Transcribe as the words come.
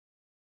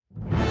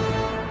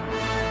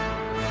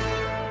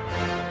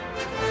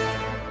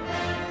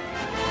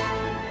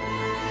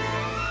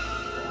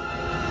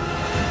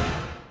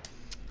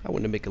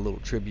wanted to make a little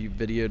tribute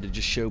video to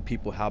just show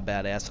people how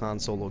badass Han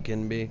Solo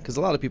can be, because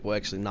a lot of people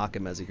actually knock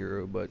him as a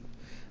hero, but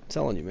I'm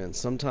telling you, man,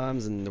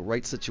 sometimes in the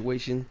right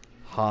situation,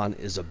 Han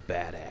is a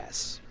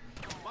badass.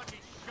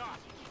 Lucky shot.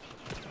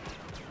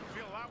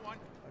 Feel that one?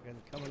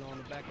 Fucking coming on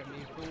the back of me,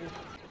 fool.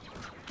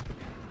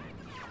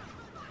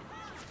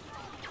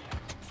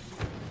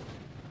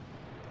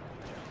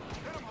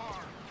 Hit him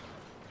hard.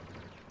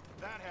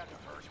 That had to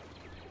hurt.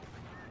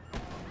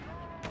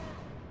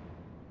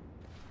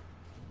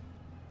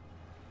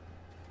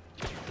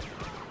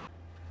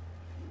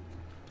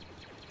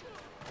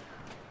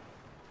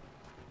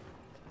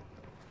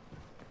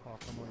 Oh,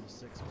 come on, you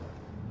 6.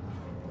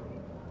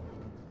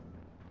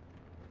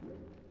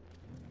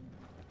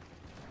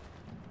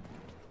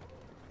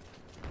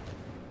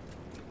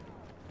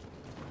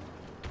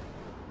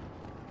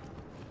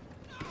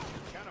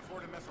 Can't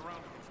afford to mess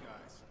around with these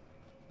guys.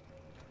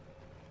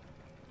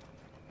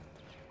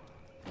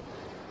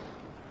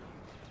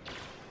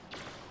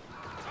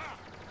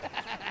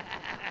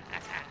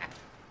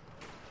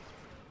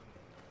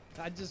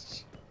 I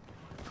just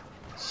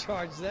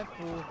charged that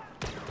fool.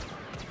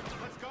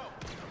 Let's go.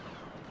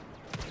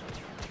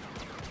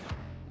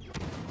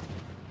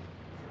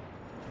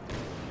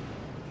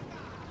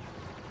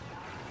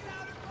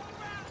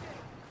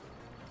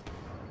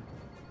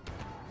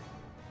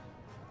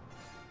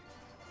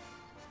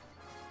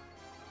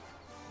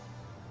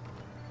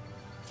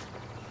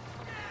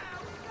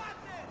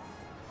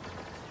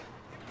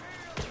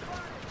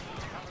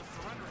 That was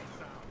surrendering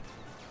sound.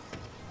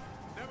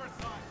 Never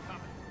saw it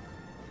coming.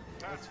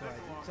 That's right.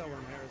 You tell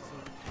him,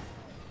 Harrison.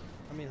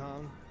 I mean,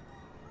 Han.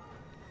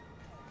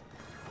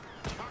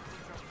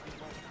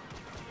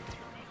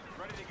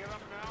 Ready to get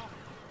up now?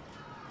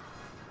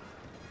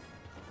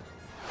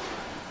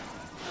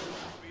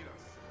 Beat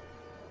us.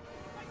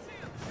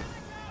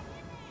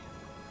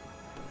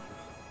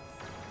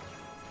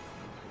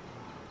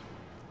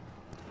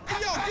 Hey,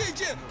 yo,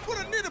 DJ, put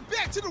a nigga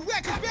back to the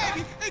record,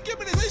 baby, and give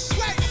me this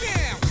right now.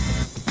 Yeah.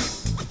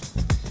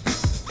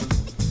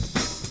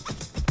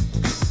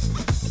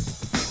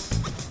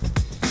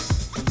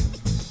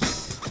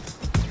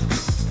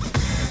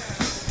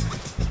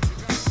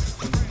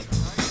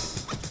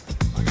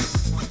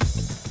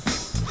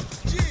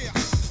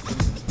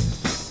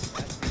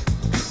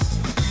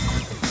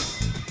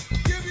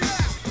 Give me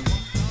that.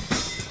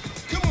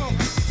 Come on.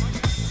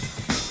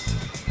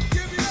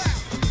 Give me that.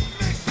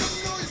 Make some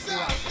noise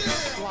out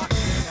there. Block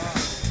him up.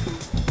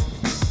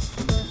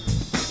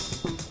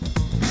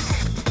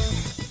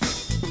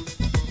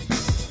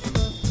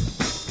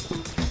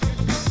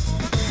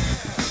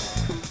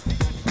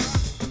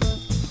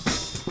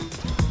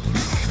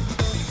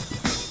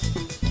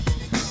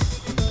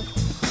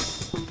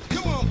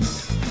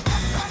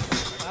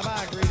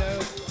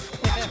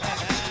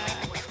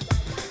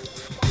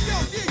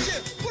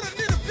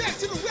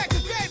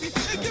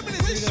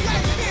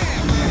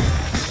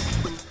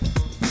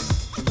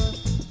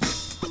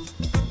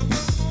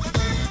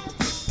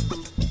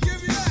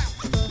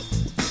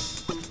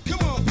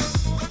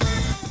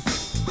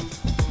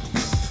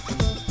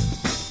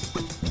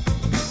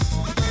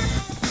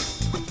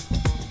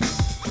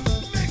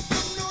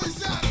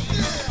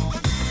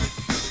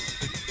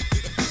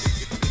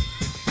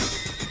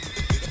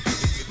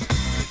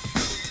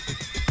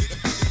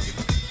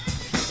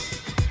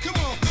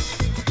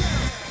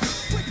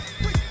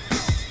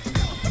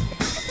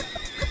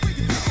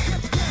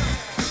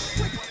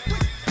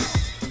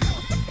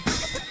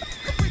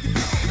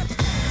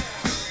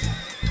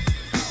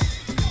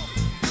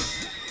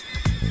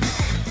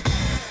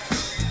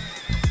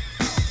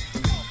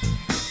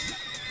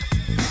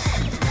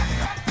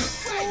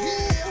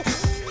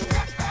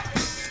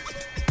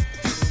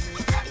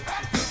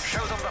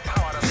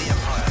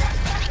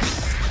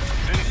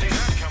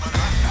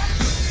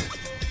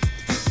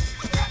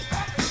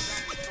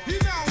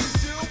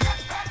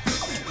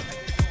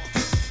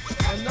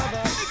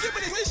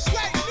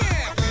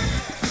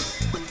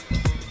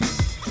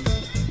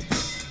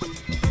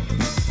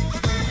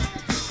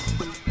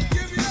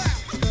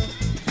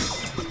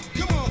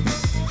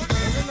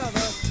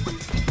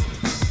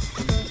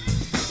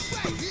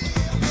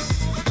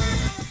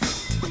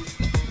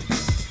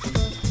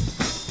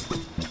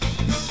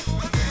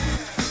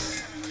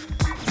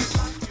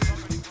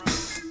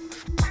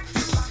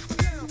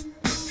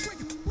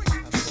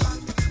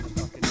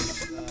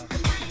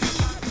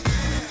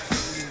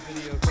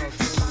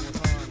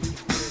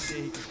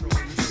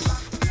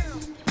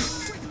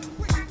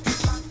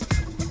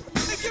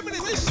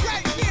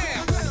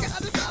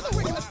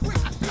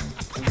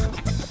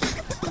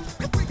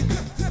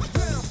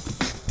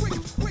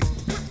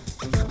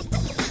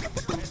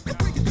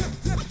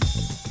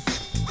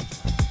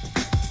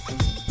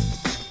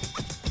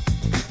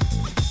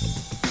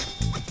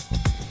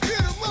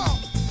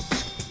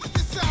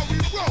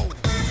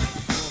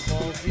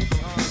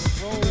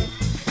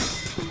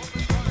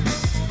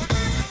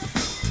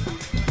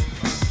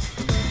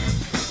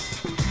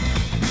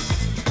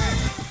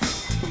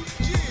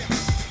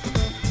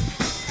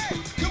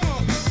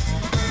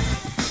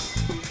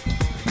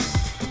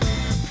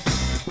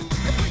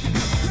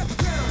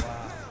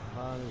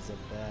 Han is a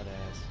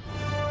badass.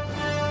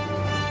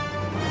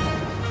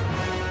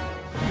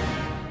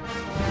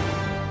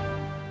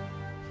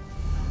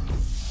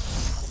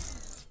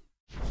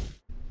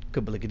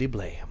 Kablickety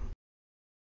blam.